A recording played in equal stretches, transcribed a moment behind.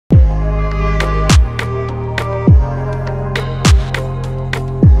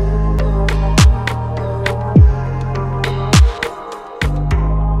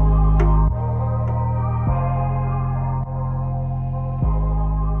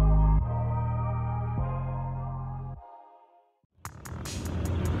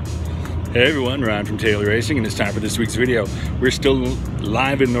Hey everyone, Ron from Taylor Racing, and it's time for this week's video. We're still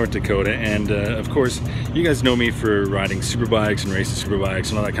live in North Dakota, and of course, you guys know me for riding superbikes and racing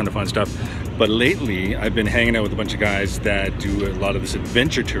superbikes and all that kind of fun stuff. But lately, I've been hanging out with a bunch of guys that do a lot of this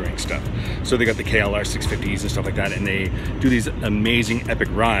adventure touring stuff. So they got the KLR 650s and stuff like that, and they do these amazing epic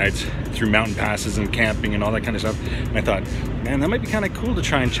rides through mountain passes and camping and all that kind of stuff. And I thought, man, that might be kind of cool to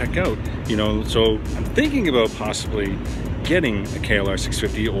try and check out, you know. So I'm thinking about possibly getting a KLR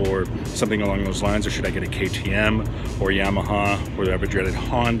 650 or something along those lines, or should I get a KTM or Yamaha or the ever-dreaded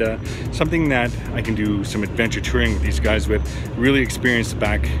Honda, something that I can do some adventure touring with these guys with, really experience the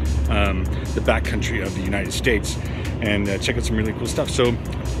back country of the United States and check out some really cool stuff. So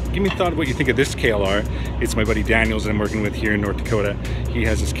give me a thought of what you think of this KLR. It's my buddy Daniels that I'm working with here in North Dakota. He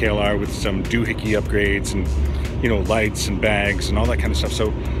has this KLR with some doohickey upgrades and, you know, lights and bags and all that kind of stuff.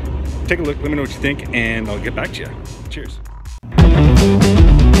 So take a look, let me know what you think, and I'll get back to you. Cheers.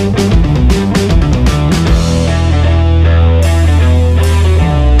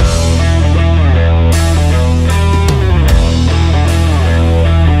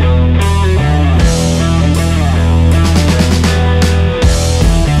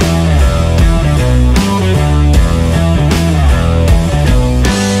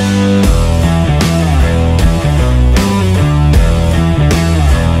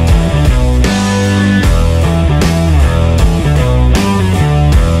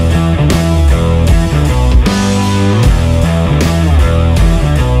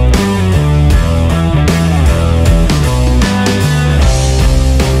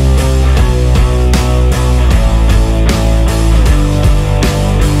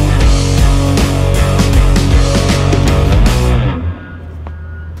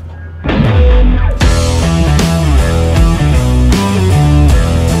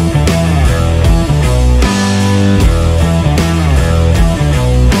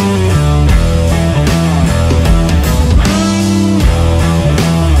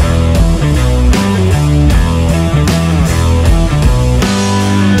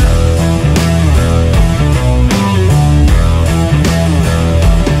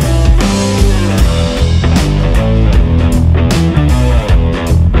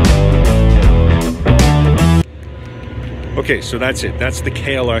 Okay, so that's it. That's the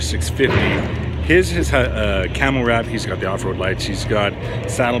KLR 650. His has a camel wrap. He's got the off-road lights. He's got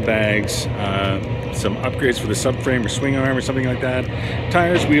saddlebags, some upgrades for the subframe or swing arm or something like that.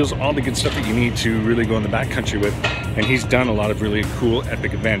 Tires, wheels, all the good stuff that you need to really go in the backcountry with. And he's done a lot of really cool,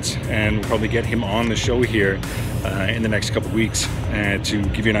 epic events. And we'll probably get him on the show here in the next couple weeks to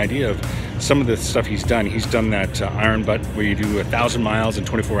give you an idea of some of the stuff he's done. He's done that Iron Butt where you do 1,000 miles in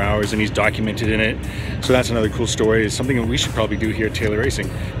 24 hours, and he's documented in it. So that's another cool story. It's something that we should probably do here at Taylor Racing.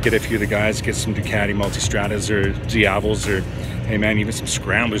 Get a few of the guys, get some Ducati Multistradas or Diavos, or hey man, even some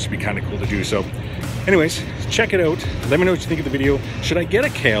Scramblers would be kind of cool to do. So anyways, check it out. Let me know what you think of the video. Should I get a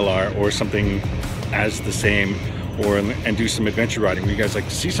KLR or something as the same, and do some adventure riding? Would you guys like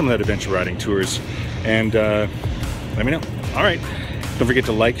to see some of that adventure riding tours? And let me know. All right. Don't forget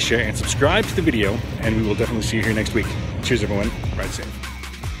to like, share, and subscribe to the video, and we will definitely see you here next week. Cheers, everyone. Ride safe.